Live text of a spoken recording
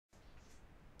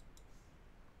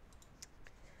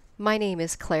My name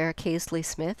is Claire Casely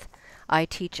Smith. I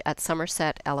teach at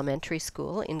Somerset Elementary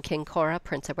School in Kincora,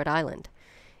 Prince Edward Island.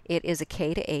 It is a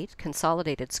K-8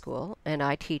 consolidated school, and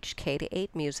I teach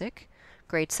K-8 music,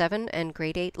 grade 7 and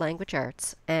grade 8 language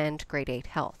arts, and grade 8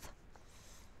 health.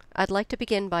 I'd like to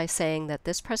begin by saying that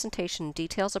this presentation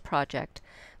details a project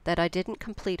that I didn't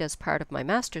complete as part of my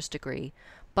master's degree,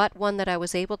 but one that I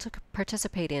was able to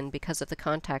participate in because of the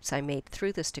contacts I made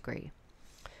through this degree.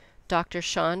 Dr.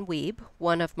 Sean Wiebe,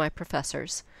 one of my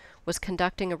professors, was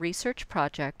conducting a research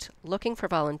project looking for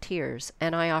volunteers,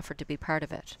 and I offered to be part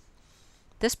of it.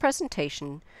 This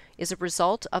presentation is a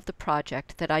result of the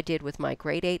project that I did with my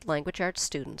grade 8 language arts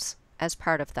students as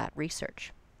part of that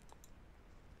research.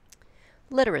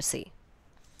 Literacy.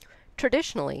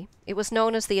 Traditionally, it was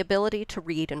known as the ability to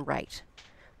read and write.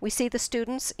 We see the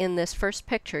students in this first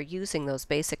picture using those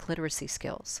basic literacy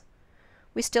skills.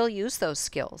 We still use those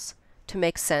skills to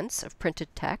make sense of printed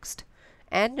text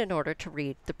and in order to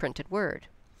read the printed word.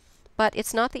 But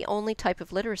it's not the only type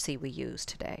of literacy we use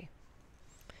today.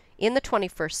 In the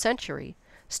 21st century,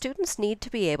 students need to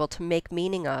be able to make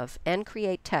meaning of and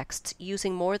create texts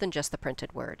using more than just the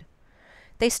printed word.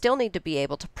 They still need to be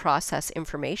able to process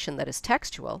information that is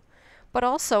textual, but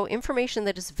also information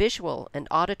that is visual and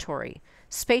auditory,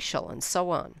 spatial, and so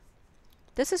on.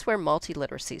 This is where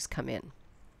multiliteracies come in.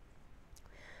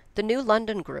 The New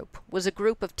London Group was a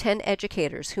group of 10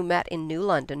 educators who met in New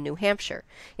London, New Hampshire,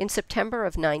 in September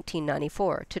of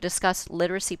 1994 to discuss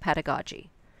literacy pedagogy.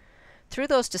 Through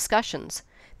those discussions,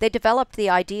 they developed the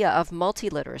idea of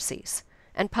multiliteracies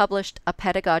and published A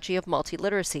Pedagogy of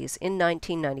Multiliteracies in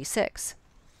 1996.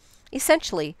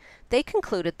 Essentially, they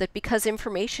concluded that because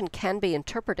information can be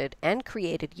interpreted and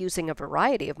created using a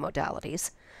variety of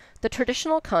modalities, the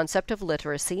traditional concept of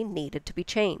literacy needed to be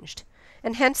changed,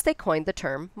 and hence they coined the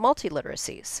term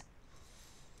multiliteracies.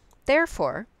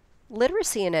 Therefore,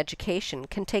 literacy in education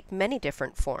can take many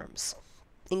different forms,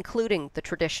 including the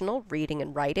traditional reading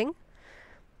and writing,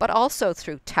 but also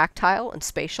through tactile and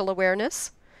spatial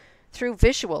awareness, through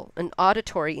visual and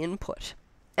auditory input,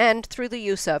 and through the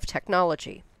use of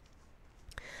technology.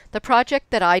 The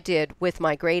project that I did with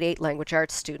my grade 8 language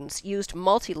arts students used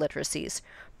multiliteracies,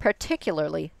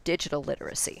 particularly digital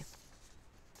literacy.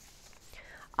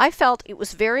 I felt it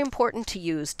was very important to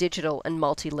use digital and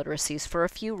multiliteracies for a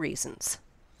few reasons.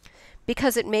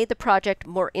 Because it made the project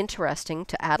more interesting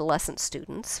to adolescent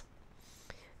students,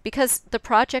 because the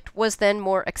project was then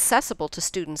more accessible to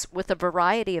students with a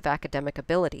variety of academic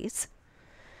abilities.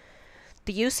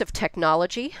 The use of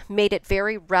technology made it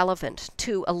very relevant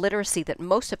to a literacy that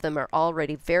most of them are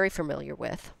already very familiar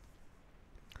with.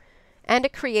 And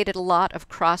it created a lot of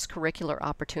cross-curricular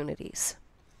opportunities.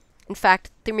 In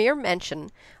fact, the mere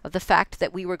mention of the fact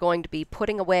that we were going to be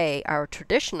putting away our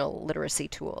traditional literacy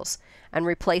tools and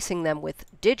replacing them with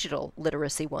digital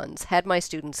literacy ones had my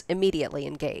students immediately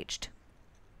engaged.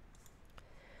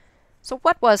 So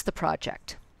what was the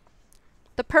project?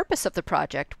 The purpose of the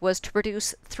project was to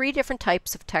produce 3 different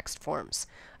types of text forms: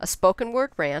 a spoken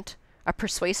word rant, a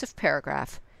persuasive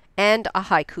paragraph, and a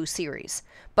haiku series,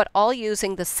 but all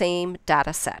using the same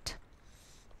data set.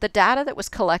 The data that was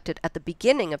collected at the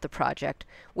beginning of the project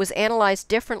was analyzed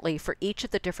differently for each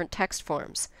of the different text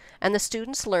forms, and the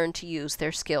students learned to use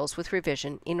their skills with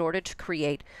revision in order to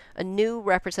create a new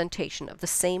representation of the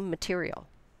same material.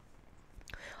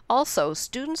 Also,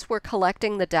 students were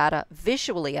collecting the data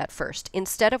visually at first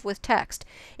instead of with text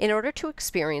in order to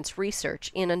experience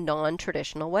research in a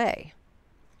non-traditional way.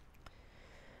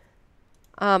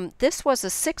 This was a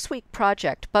 6-week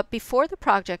project, but before the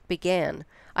project began,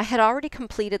 I had already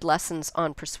completed lessons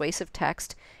on persuasive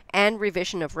text and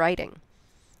revision of writing.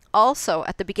 Also,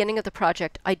 at the beginning of the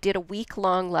project, I did a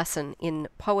week-long lesson in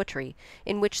poetry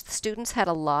in which the students had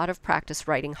a lot of practice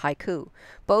writing haiku,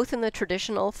 both in the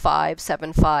traditional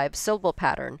 5-7-5 syllable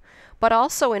pattern, but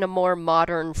also in a more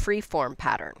modern free-form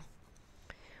pattern.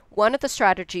 One of the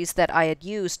strategies that I had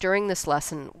used during this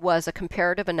lesson was a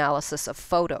comparative analysis of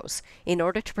photos in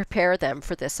order to prepare them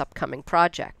for this upcoming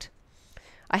project.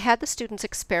 I had the students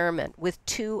experiment with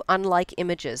 2 unlike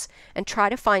images and try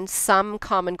to find some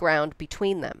common ground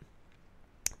between them.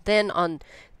 Then on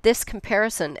this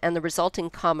comparison and the resulting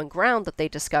common ground that they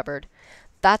discovered,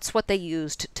 that's what they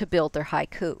used to build their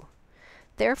haiku.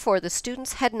 Therefore, the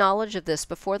students had knowledge of this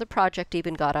before the project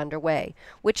even got underway,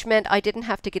 which meant I didn't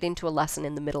have to get into a lesson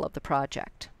in the middle of the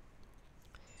project.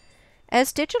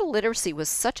 As digital literacy was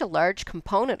such a large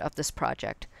component of this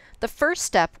project, the first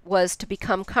step was to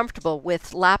become comfortable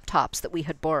with laptops that we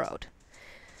had borrowed.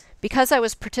 Because I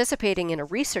was participating in a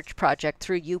research project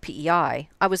through UPEI,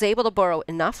 I was able to borrow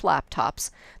enough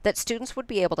laptops that students would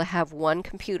be able to have one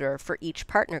computer for each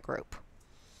partner group.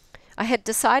 I had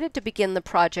decided to begin the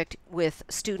project with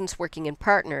students working in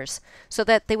partners so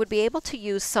that they would be able to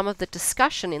use some of the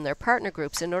discussion in their partner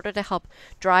groups in order to help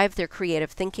drive their creative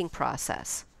thinking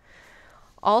process.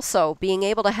 Also, being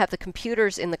able to have the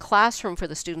computers in the classroom for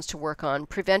the students to work on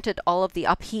prevented all of the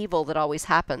upheaval that always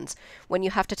happens when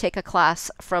you have to take a class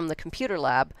from the computer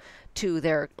lab to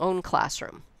their own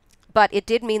classroom. But it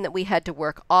did mean that we had to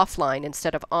work offline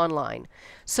instead of online.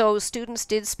 So students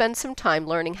did spend some time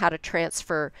learning how to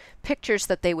transfer pictures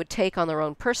that they would take on their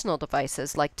own personal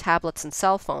devices, like tablets and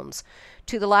cell phones,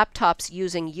 to the laptops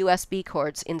using USB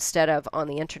cords instead of on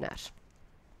the internet.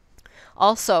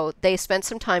 Also, they spent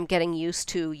some time getting used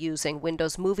to using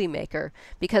Windows Movie Maker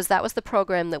because that was the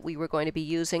program that we were going to be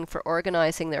using for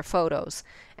organizing their photos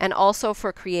and also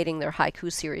for creating their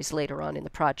haiku series later on in the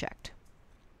project.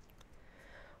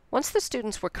 Once the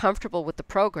students were comfortable with the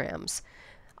programs,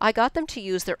 I got them to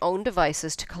use their own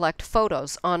devices to collect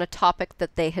photos on a topic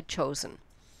that they had chosen.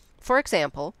 For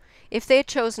example, if they had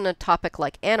chosen a topic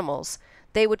like animals,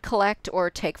 they would collect or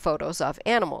take photos of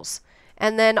animals.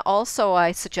 And then also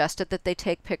I suggested that they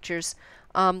take pictures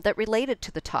that related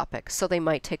to the topic. So they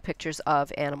might take pictures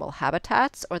of animal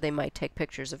habitats, or they might take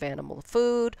pictures of animal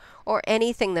food, or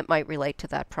anything that might relate to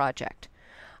that project.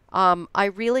 I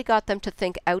really got them to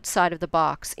think outside of the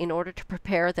box in order to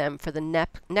prepare them for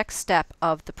the next step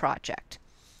of the project.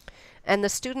 And the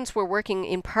students were working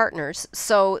in partners,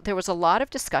 so there was a lot of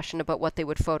discussion about what they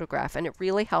would photograph, and it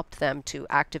really helped them to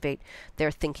activate their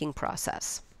thinking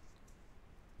process.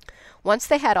 Once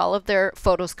they had all of their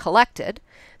photos collected,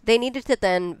 they needed to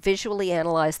then visually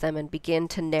analyze them and begin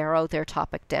to narrow their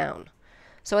topic down.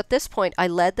 So at this point, I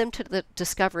led them to the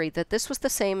discovery that this was the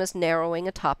same as narrowing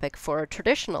a topic for a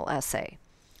traditional essay.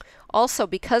 Also,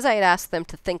 because I had asked them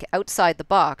to think outside the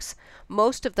box,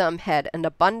 most of them had an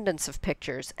abundance of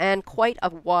pictures and quite a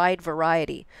wide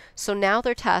variety. So now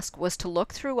their task was to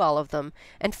look through all of them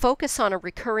and focus on a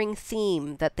recurring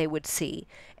theme that they would see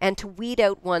and to weed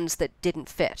out ones that didn't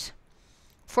fit.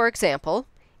 For example,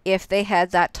 if they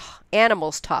had that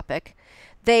animals topic,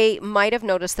 they might have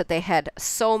noticed that they had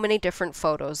so many different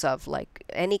photos of like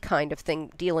any kind of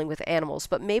thing dealing with animals,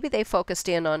 but maybe they focused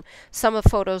in on some of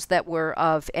photos that were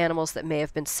of animals that may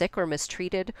have been sick or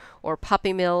mistreated, or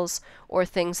puppy mills, or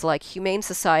things like humane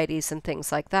societies and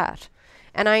things like that.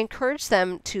 And I encouraged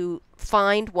them to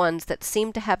find ones that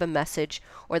seemed to have a message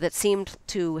or that seemed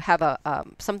to have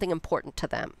something important to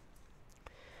them.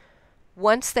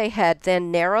 Once they had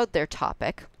then narrowed their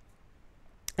topic,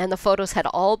 and the photos had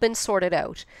all been sorted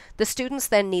out, the students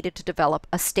then needed to develop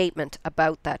a statement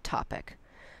about that topic.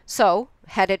 So,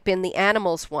 had it been the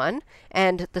animals one,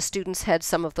 and the students had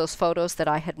some of those photos that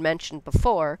I had mentioned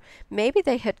before, maybe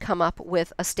they had come up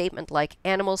with a statement like,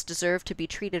 animals deserve to be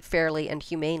treated fairly and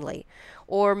humanely,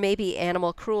 or maybe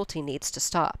animal cruelty needs to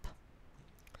stop.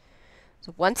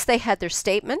 So once they had their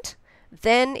statement,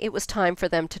 then it was time for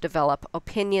them to develop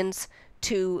opinions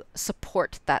to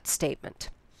support that statement.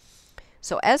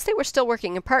 So as they were still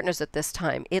working in partners at this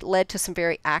time, it led to some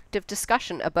very active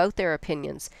discussion about their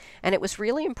opinions, and it was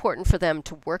really important for them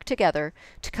to work together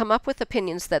to come up with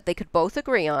opinions that they could both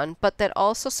agree on, but that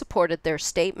also supported their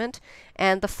statement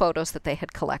and the photos that they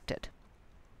had collected.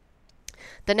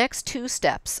 The next two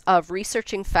steps of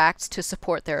researching facts to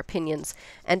support their opinions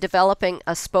and developing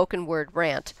a spoken word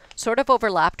rant sort of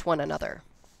overlapped one another.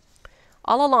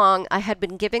 All along, I had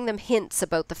been giving them hints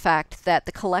about the fact that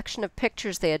the collection of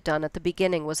pictures they had done at the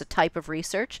beginning was a type of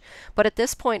research, but at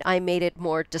this point I made it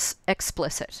more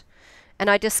explicit. And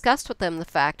I discussed with them the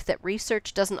fact that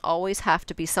research doesn't always have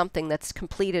to be something that's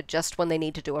completed just when they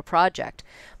need to do a project,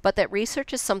 but that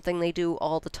research is something they do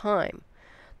all the time.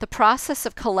 The process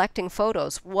of collecting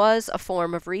photos was a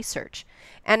form of research,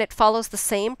 and it follows the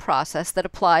same process that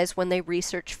applies when they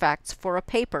research facts for a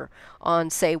paper on,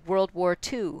 say, World War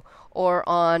II, or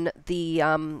on the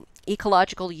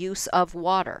ecological use of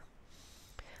water.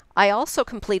 I also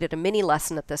completed a mini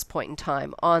lesson at this point in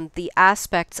time on the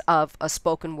aspects of a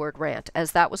spoken word rant,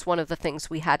 as that was one of the things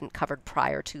we hadn't covered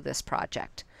prior to this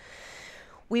project.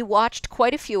 We watched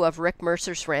quite a few of Rick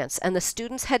Mercer's rants, and the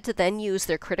students had to then use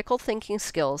their critical thinking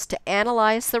skills to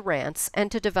analyze the rants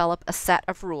and to develop a set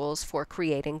of rules for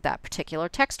creating that particular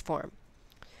text form.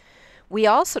 We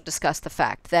also discussed the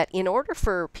fact that in order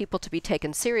for people to be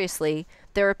taken seriously,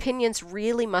 their opinions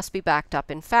really must be backed up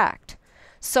in fact.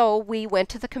 So we went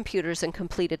to the computers and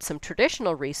completed some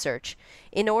traditional research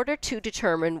in order to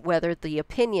determine whether the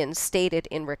opinions stated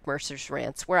in Rick Mercer's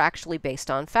rants were actually based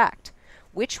on fact,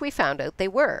 which we found out they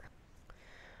were.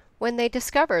 When they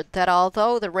discovered that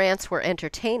although the rants were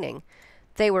entertaining,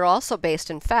 they were also based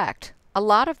in fact, a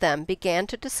lot of them began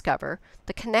to discover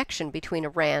the connection between a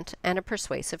rant and a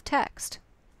persuasive text.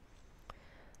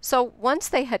 So once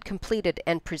they had completed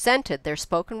and presented their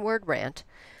spoken word rant,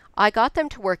 I got them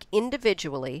to work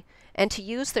individually and to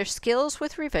use their skills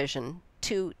with revision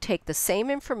to take the same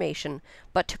information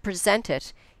but to present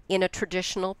it in a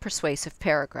traditional persuasive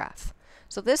paragraph.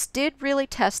 So this did really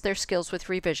test their skills with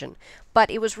revision, but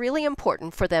it was really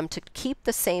important for them to keep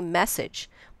the same message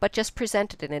but just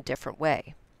present it in a different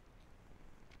way.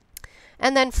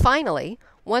 And then finally,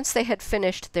 once they had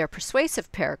finished their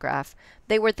persuasive paragraph,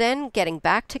 they were then getting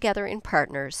back together in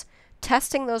partners,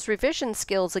 testing those revision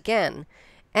skills again,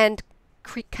 and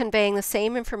conveying the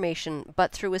same information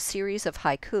but through a series of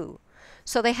haiku.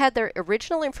 So they had their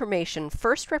original information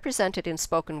first represented in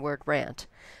spoken word rant,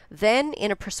 then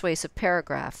in a persuasive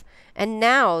paragraph, and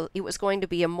now it was going to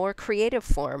be a more creative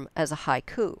form as a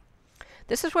haiku.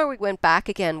 This is where we went back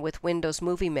again with Windows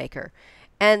Movie Maker,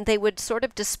 and they would sort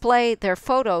of display their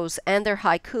photos and their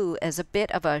haiku as a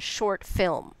bit of a short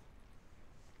film.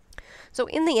 So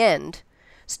in the end,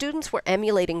 students were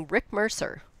emulating Rick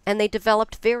Mercer, and they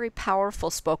developed very powerful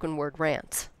spoken word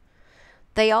rants.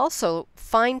 They also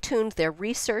fine-tuned their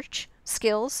research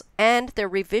skills and their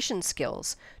revision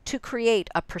skills to create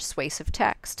a persuasive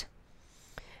text.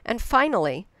 And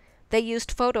finally, they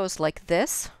used photos like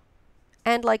this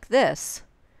and like this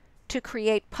to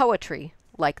create poetry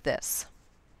like this.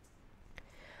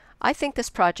 I think this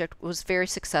project was very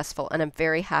successful and I'm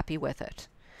very happy with it.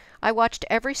 I watched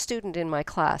every student in my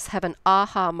class have an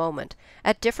aha moment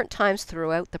at different times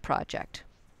throughout the project.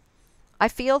 I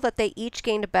feel that they each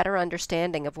gained a better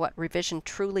understanding of what revision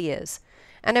truly is,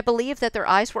 and I believe that their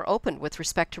eyes were opened with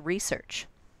respect to research.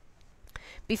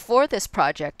 Before this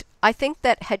project, I think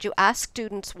that had you asked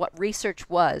students what research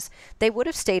was, they would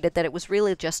have stated that it was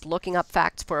really just looking up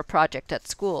facts for a project at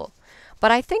school.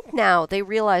 But I think now they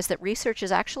realize that research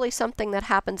is actually something that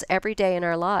happens every day in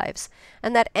our lives,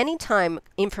 and that any time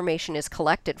information is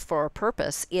collected for a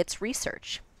purpose, it's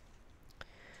research.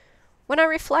 When I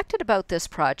reflected about this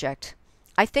project,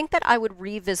 I think that I would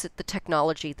revisit the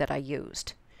technology that I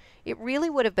used. It really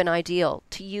would have been ideal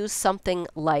to use something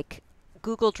like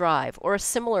Google Drive or a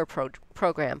similar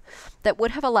program that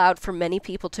would have allowed for many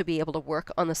people to be able to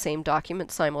work on the same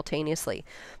document simultaneously.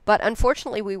 But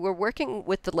unfortunately, we were working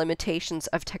with the limitations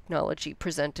of technology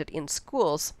presented in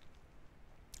schools,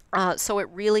 so it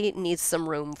really needs some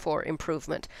room for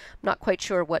improvement. I'm not quite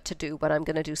sure what to do, but I'm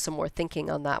going to do some more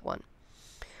thinking on that one.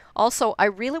 Also, I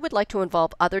really would like to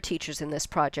involve other teachers in this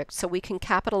project so we can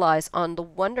capitalize on the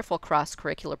wonderful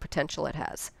cross-curricular potential it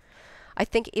has. I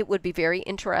think it would be very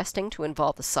interesting to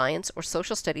involve a science or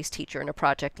social studies teacher in a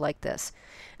project like this,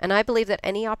 and I believe that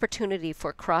any opportunity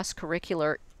for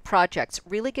cross-curricular projects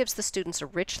really gives the students a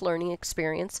rich learning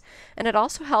experience, and it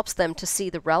also helps them to see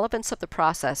the relevance of the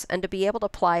process and to be able to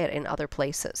apply it in other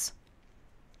places.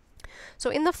 So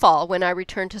in the fall, when I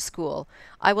return to school,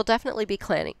 I will definitely be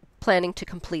planning to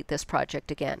complete this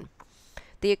project again.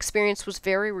 The experience was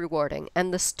very rewarding,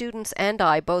 and the students and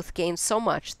I both gained so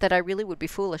much that I really would be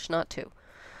foolish not to.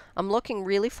 I'm looking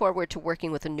really forward to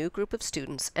working with a new group of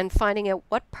students and finding out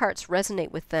what parts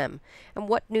resonate with them and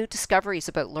what new discoveries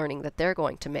about learning that they're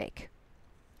going to make.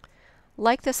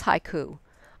 Like this haiku,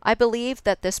 I believe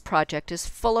that this project is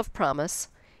full of promise,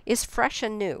 is fresh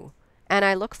and new, and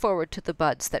I look forward to the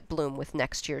buds that bloom with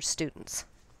next year's students.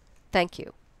 Thank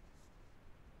you.